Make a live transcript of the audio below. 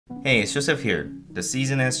Hey, it's Joseph here. The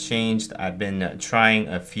season has changed. I've been trying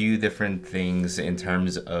a few different things in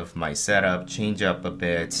terms of my setup, change up a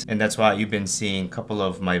bit, and that's why you've been seeing a couple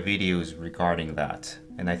of my videos regarding that.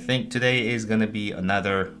 And I think today is gonna be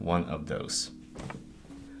another one of those.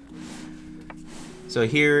 So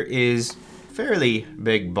here is fairly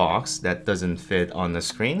big box that doesn't fit on the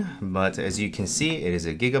screen, but as you can see, it is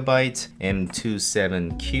a Gigabyte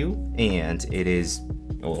M27Q and it is,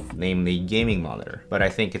 well, namely gaming monitor, but I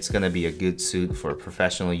think it's gonna be a good suit for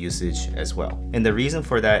professional usage as well. And the reason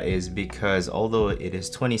for that is because although it is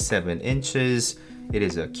 27 inches, it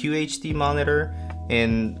is a QHD monitor,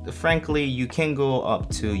 and frankly, you can go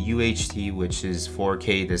up to UHD, which is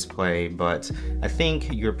 4K display, but I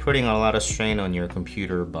think you're putting a lot of strain on your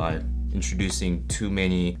computer by introducing too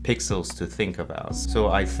many pixels to think about. So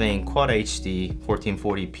I think Quad HD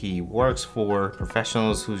 1440p works for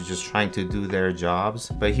professionals who's just trying to do their jobs.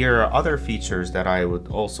 But here are other features that I would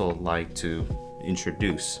also like to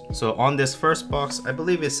introduce. So on this first box, I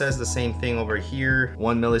believe it says the same thing over here,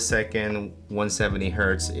 1 millisecond, 170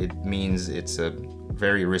 hertz. It means it's a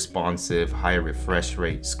very responsive, high refresh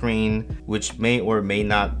rate screen, which may or may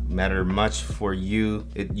not matter much for you.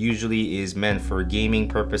 It usually is meant for gaming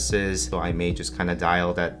purposes, so I may just kind of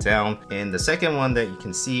dial that down. And the second one that you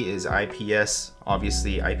can see is IPS.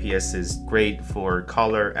 Obviously, IPS is great for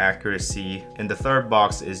color accuracy. And the third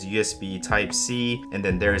box is USB Type-C, and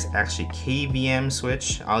then there's actually KVM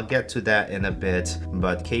switch. I'll get to that in a bit,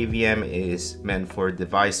 but KVM is meant for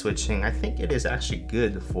device switching. I think it is actually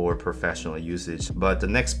good for professional usage. But the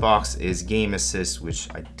next box is Game Assist, which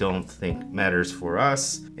I don't think matters for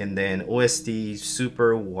us. And then OSD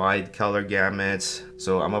super wide color gamut.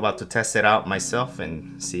 So I'm about to test it out myself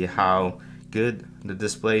and see how good the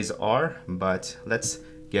displays are, but let's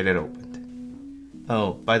get it opened.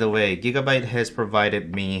 Oh, by the way, Gigabyte has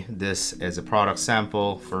provided me this as a product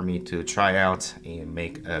sample for me to try out and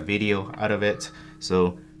make a video out of it.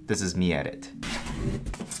 So this is me at it.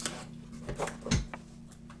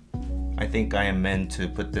 I think I am meant to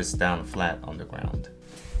put this down flat on the ground.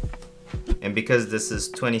 And because this is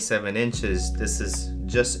 27 inches, this is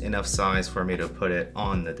just enough size for me to put it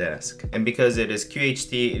on the desk. And because it is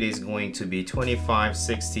QHD, it is going to be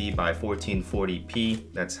 2560 by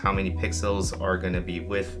 1440p. That's how many pixels are going to be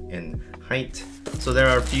width and height. So there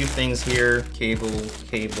are a few things here: cable,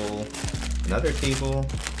 another cable,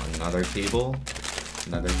 another cable,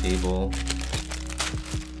 another cable,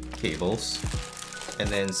 cables, and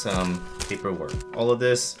then some paperwork. All of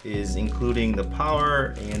this is including the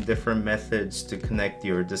power and different methods to connect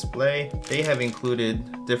your display. They have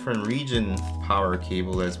included different region power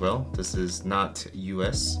cable as well. This is not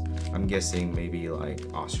US. I'm guessing maybe like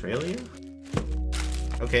Australia.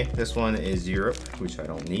 Okay, this one is Europe, which I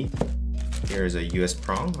don't need. Here's a US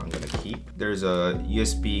prong I'm gonna keep. There's a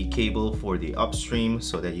USB cable for the upstream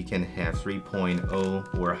so that you can have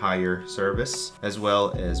 3.0 or higher service, as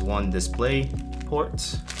well as one display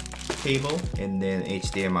port cable and then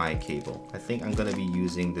HDMI cable. I think I'm gonna be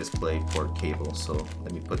using display port cable, so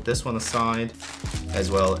let me put this one aside, as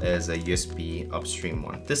well as a USB upstream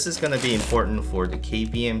one. This is gonna be important for the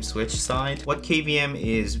KVM switch side. What KVM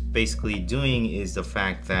is basically doing is the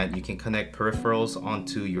fact that you can connect peripherals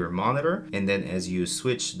onto your monitor, and then as you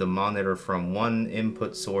switch the monitor from one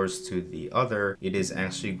input source to the other, it is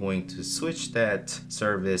actually going to switch that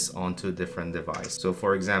service onto a different device. So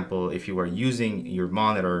for example, if you are using your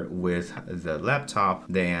monitor with the laptop,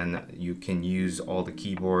 then you can use all the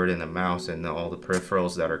keyboard and the mouse and all the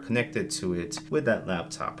peripherals that are connected to it with that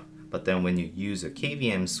laptop. But then when you use a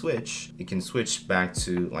KVM switch, it can switch back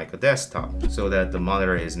to like a desktop, so that the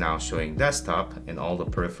monitor is now showing desktop and all the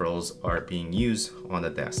peripherals are being used on the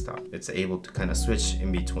desktop. It's able to kind of switch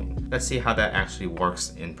in between. Let's see how that actually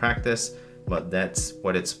works in practice, but that's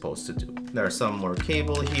what it's supposed to do. There are some more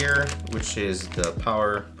cable here, which is the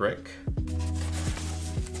power brick.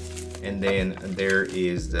 And then there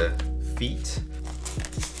is the feet.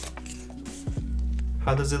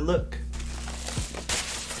 How does it look?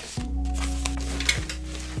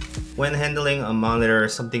 When handling a monitor,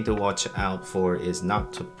 something to watch out for is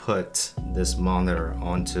not to put this monitor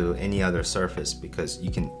onto any other surface, because you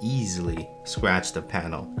can easily scratch the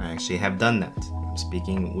panel. I actually have done that. I'm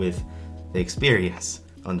speaking with the experience,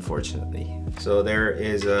 unfortunately. So there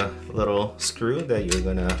is a little screw that you're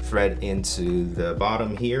gonna thread into the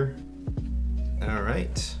bottom here. All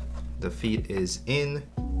right, the feet is in.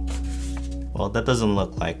 Well, that doesn't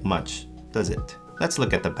look like much, does it? Let's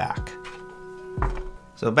look at the back.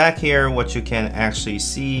 So back here, what you can actually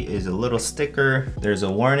see is a little sticker. There's a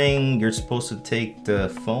warning, you're supposed to take the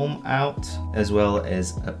foam out, as well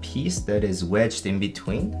as a piece that is wedged in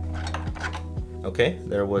between. Okay,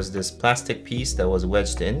 there was this plastic piece that was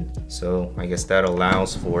wedged in, so I guess that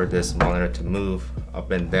allows for this monitor to move up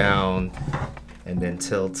and down and then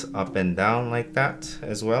tilt up and down like that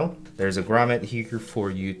as well. There's a grommet here for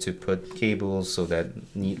you to put cables so that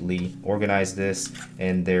neatly organize this,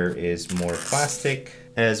 and there is more plastic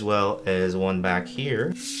as well as one back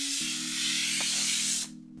here.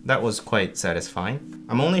 That was quite satisfying.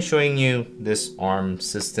 I'm only showing you this arm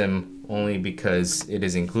system only because it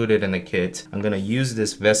is included in the kit. I'm gonna use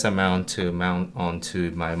this VESA mount to mount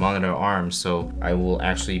onto my monitor arm, so I will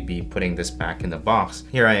actually be putting this back in the box.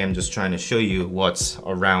 Here I am just trying to show you what's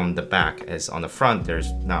around the back, as on the front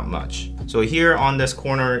there's not much. So here on this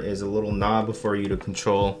corner is a little knob for you to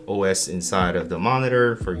control OS inside of the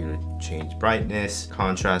monitor, for you to change brightness,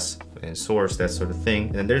 contrast, and source, that sort of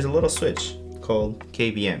thing. And there's a little switch called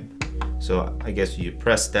KBM. So I guess you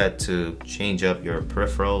press that to change up your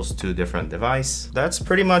peripherals to different device. That's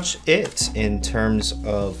pretty much it in terms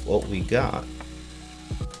of what we got.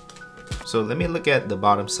 So let me look at the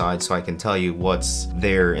bottom side so I can tell you what's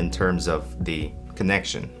there in terms of the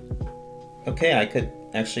connection. Okay, I could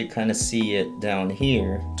actually kind of see it down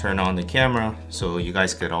here. Turn on the camera so you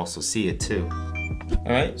guys could also see it too.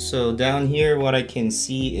 Alright, so down here what I can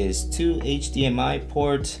see is two HDMI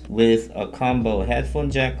ports with a combo headphone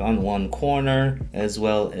jack on one corner, as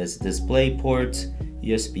well as display port,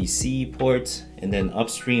 USB-C port, and then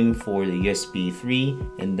upstream for the USB 3,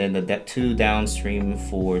 and then the two downstream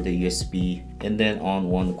for the USB. And then on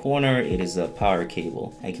one corner it is a power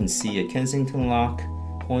cable. I can see a Kensington lock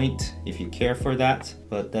point if you care for that,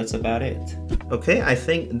 but that's about it. Okay, I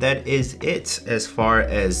think that is it as far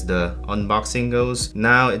as the unboxing goes.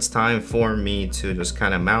 Now it's time for me to just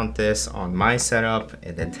kind of mount this on my setup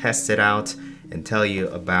and then test it out and tell you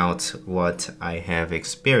about what I have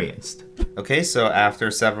experienced. Okay, so after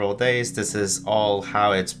several days, this is all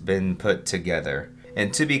how it's been put together.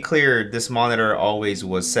 And to be clear, this monitor always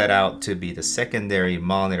was set out to be the secondary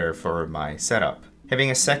monitor for my setup.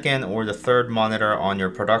 Having a second or the third monitor on your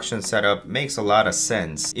production setup makes a lot of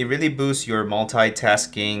sense. It really boosts your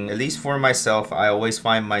multitasking. At least for myself, I always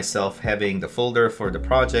find myself having the folder for the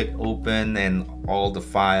project open and all the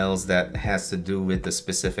files that has to do with the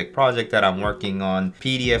specific project that I'm working on,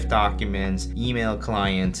 PDF documents, email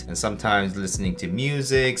client, and sometimes listening to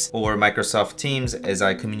music or Microsoft Teams as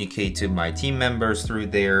I communicate to my team members through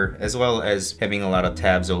there, as well as having a lot of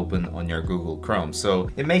tabs open on your Google Chrome. So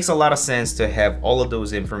it makes a lot of sense to have all of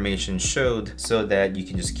those information showed so that you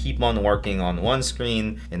can just keep on working on one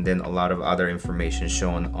screen and then a lot of other information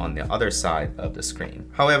shown on the other side of the screen.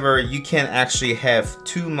 However, you can actually have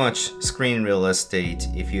too much screen real estate.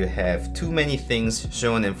 If you have too many things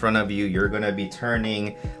shown in front of you, you're gonna be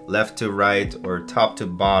turning left to right or top to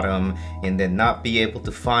bottom and then not be able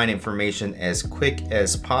to find information as quick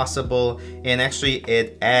as possible. And actually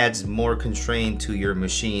it adds more constraint to your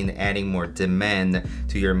machine, adding more demand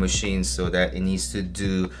to your machine so that it needs to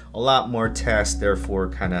do a lot more tasks, therefore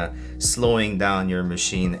kind of slowing down your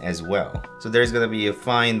machine as well. So there's going to be a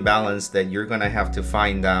fine balance that you're going to have to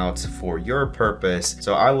find out for your purpose.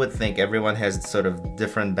 So I would think everyone has sort of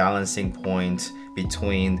different balancing point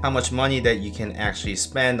between how much money that you can actually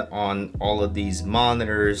spend on all of these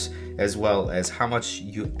monitors, as well as how much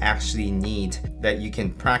you actually need that you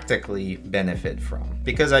can practically benefit from.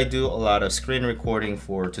 Because I do a lot of screen recording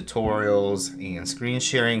for tutorials and screen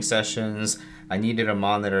sharing sessions, I needed a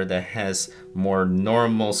monitor that has more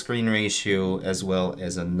normal screen ratio as well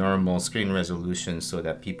as a normal screen resolution so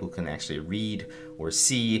that people can actually read or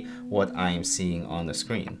see what I am seeing on the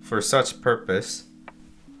screen. For such purpose,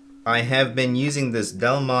 I have been using this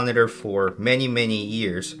Dell monitor for many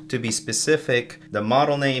years. To be specific, the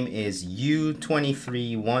model name is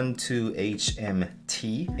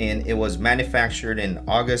U2312HMT and it was manufactured in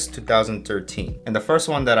August 2013. And the first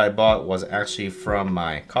one that I bought was actually from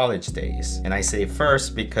my college days. And I say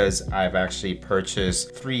first because I've actually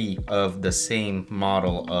purchased 3 of the same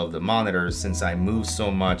model of the monitors. Since I moved so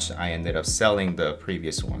much, I ended up selling the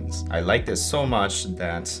previous ones. I liked it so much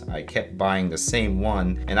that I kept buying the same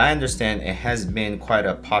one, and I understand it has been quite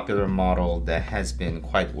a popular model that has been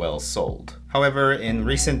quite well sold. However, in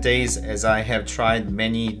recent days, as I have tried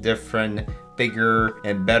many different bigger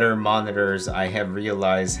and better monitors, I have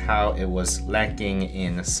realized how it was lacking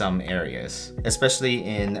in some areas, especially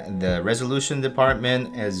in the resolution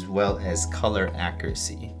department as well as color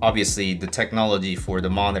accuracy. obviously the technology for the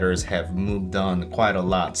monitors have moved on quite a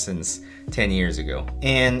lot since 10 years ago.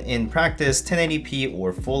 And in practice, 1080p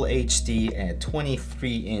or full HD at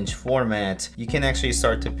 23-inch format, you can actually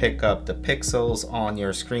start to pick up the pixels on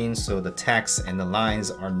your screen, so the text and the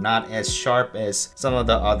lines are not as sharp as some of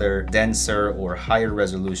the other denser or higher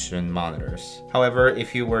resolution monitors. However,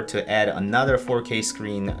 if you were to add another 4K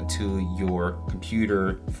screen to your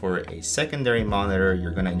computer for a secondary monitor,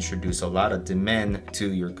 you're going to introduce a lot of demand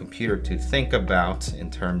to your computer to think about in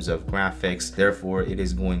terms of graphics. Therefore, it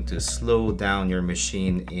is going to slow down your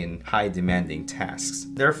machine in high demanding tasks.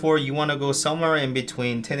 Therefore, you want to go somewhere in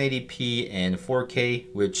between 1080p and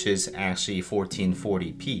 4K, which is actually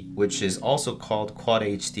 1440p, which is also called Quad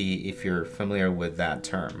HD if you're familiar with that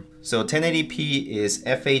term. So 1080p is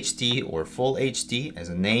FHD or Full HD as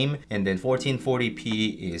a name, and then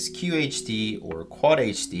 1440p is QHD or Quad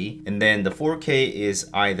HD, and then the 4K is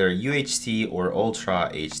either UHD or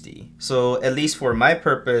Ultra HD. So at least for my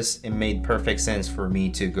purpose, it made perfect sense for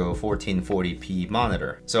me to go 1440p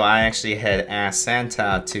monitor. So I actually had asked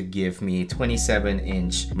Santa to give me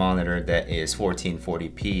 27-inch monitor that is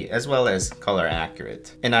 1440p as well as color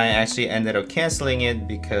accurate. And I actually ended up canceling it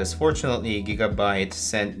because fortunately Gigabyte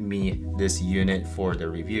sent me this unit for the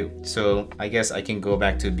review. So I guess I can go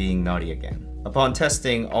back to being naughty again. Upon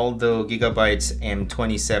testing, although Gigabyte's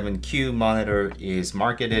M27Q monitor is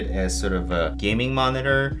marketed as sort of a gaming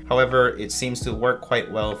monitor, however, it seems to work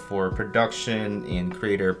quite well for production and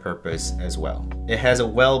creator purpose as well. It has a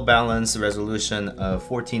well-balanced resolution of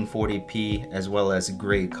 1440p as well as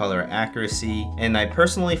great color accuracy, and I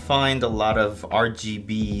personally find a lot of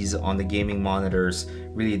RGBs on the gaming monitors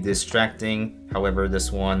really distracting. However,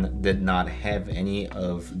 this one did not have any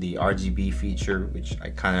of the RGB feature, which I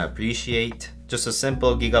kind of appreciate. Just a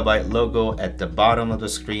simple Gigabyte logo at the bottom of the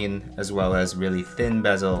screen, as well as really thin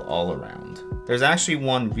bezel all around. There's actually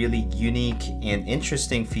one really unique and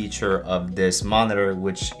interesting feature of this monitor,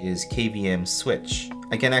 which is KVM switch.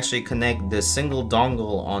 I can actually connect this single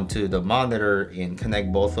dongle onto the monitor and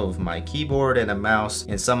connect both of my keyboard and a mouse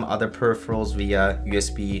and some other peripherals via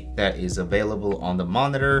USB that is available on the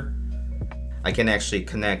monitor. I can actually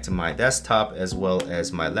connect my desktop as well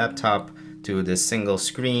as my laptop to this single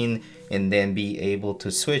screen and then be able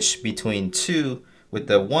to switch between two with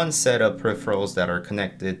the one set of peripherals that are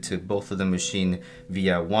connected to both of the machine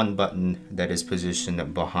via one button that is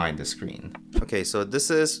positioned behind the screen. Okay, so this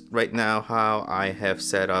is right now how I have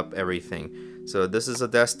set up everything. So this is a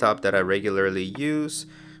desktop that I regularly use,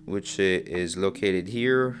 which is located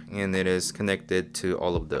here, and it is connected to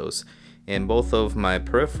all of those. And both of my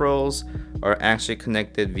peripherals are actually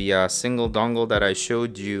connected via a single dongle that I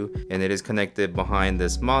showed you, and it is connected behind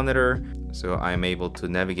this monitor, so I'm able to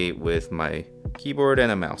navigate with my keyboard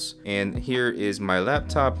and a mouse. And here is my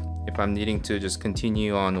laptop if I'm needing to just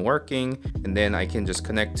continue on working, and then I can just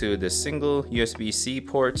connect to the single USB-C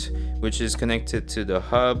port, which is connected to the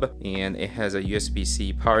hub, and it has a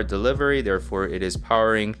USB-C power delivery, therefore it is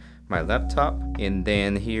powering my laptop. And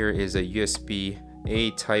then here is a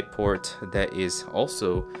USB-A type port that is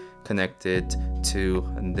also connected to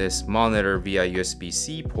this monitor via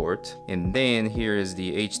USB-C port. And then here is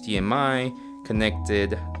the HDMI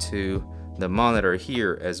connected to the monitor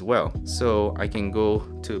here as well. So I can go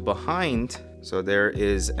to behind, so there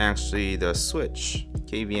is actually the switch,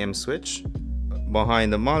 KVM switch.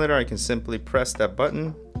 Behind the monitor, I can simply press that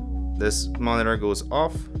button. This monitor goes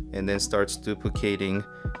off and then starts duplicating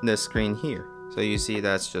the screen here. So you see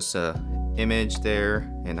that's just a image there,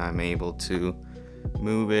 and I'm able to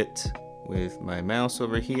move it with my mouse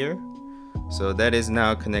over here. So that is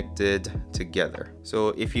now connected together. So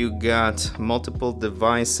if you got multiple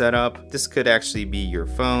device setup, this could actually be your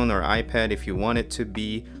phone or iPad if you want it to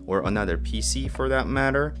be, or another PC for that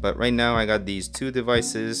matter. But right now I got these two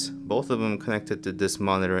devices, both of them connected to this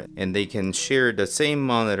monitor, and they can share the same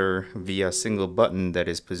monitor via a single button that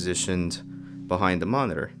is positioned behind the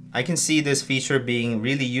monitor. I can see this feature being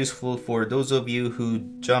really useful for those of you who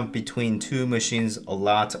jump between two machines a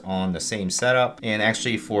lot on the same setup, and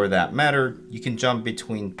actually for that matter, you can jump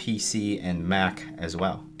between PC and Mac as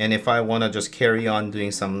well. And if I want to just carry on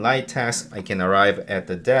doing some light tasks, I can arrive at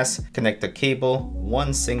the desk, connect the cable,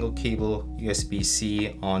 one single cable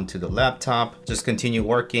USB-C onto the laptop, just continue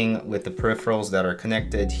working with the peripherals that are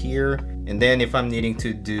connected here. And then if I'm needing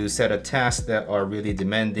to do set of tasks that are really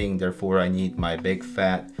demanding, therefore I need my big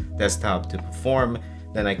fat desktop to perform,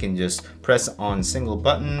 then I can just press on single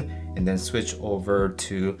button and then switch over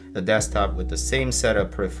to the desktop with the same set of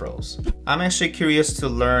peripherals. I'm actually curious to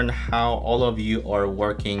learn how all of you are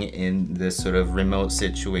working in this sort of remote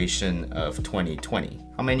situation of 2020.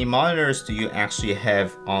 How many monitors do you actually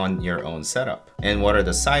have on your own setup? And what are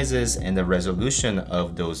the sizes and the resolution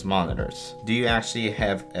of those monitors? Do you actually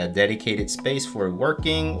have a dedicated space for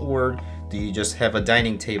working, or do you just have a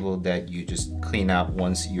dining table that you just clean out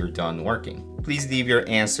once you're done working? Please leave your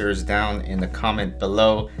answers down in the comment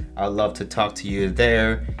below. I'd love to talk to you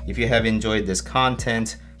there. If you have enjoyed this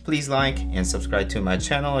content, please like and subscribe to my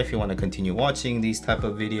channel if you want to continue watching these type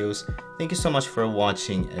of videos. Thank you so much for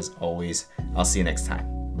watching. As always, I'll see you next time.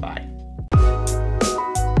 Bye.